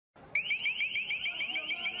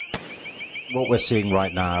what we're seeing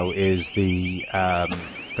right now is the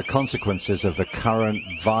consequences of the current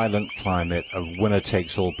violent climate of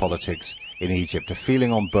winner-takes-all politics in Egypt. A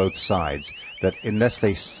feeling on both sides that unless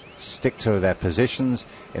they stick to their positions,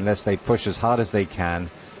 unless they push as hard as they can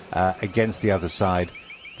against the other side,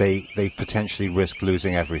 they potentially risk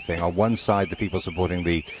losing everything. On one side, the people supporting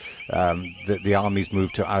the army's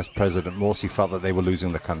move to oust President Morsi felt that they were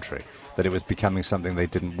losing the country, that it was becoming something they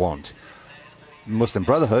didn't want. Muslim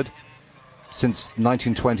Brotherhood, since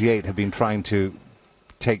 1928, have been trying to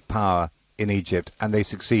take power in Egypt, and they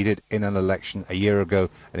succeeded in an election a year ago,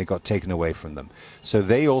 and it got taken away from them. So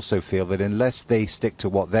they also feel that unless they stick to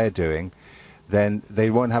what they're doing, then they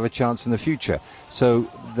won't have a chance in the future. So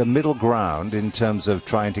the middle ground in terms of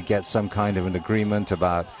trying to get some kind of an agreement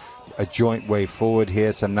about a joint way forward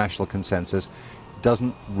here, some national consensus,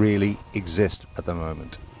 doesn't really exist at the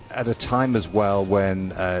moment. At a time as well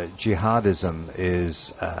when jihadism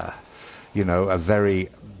is, a very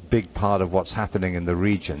big part of what's happening in the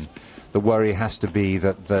region, the worry has to be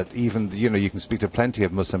that even, you can speak to plenty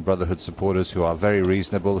of Muslim Brotherhood supporters who are very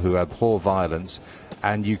reasonable, who abhor violence,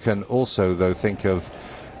 and you can also, though, think of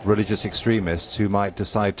religious extremists who might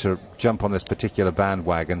decide to jump on this particular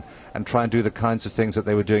bandwagon and try and do the kinds of things that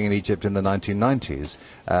they were doing in Egypt in the 1990s,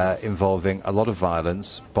 involving a lot of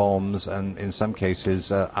violence, bombs, and in some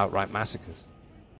cases outright massacres.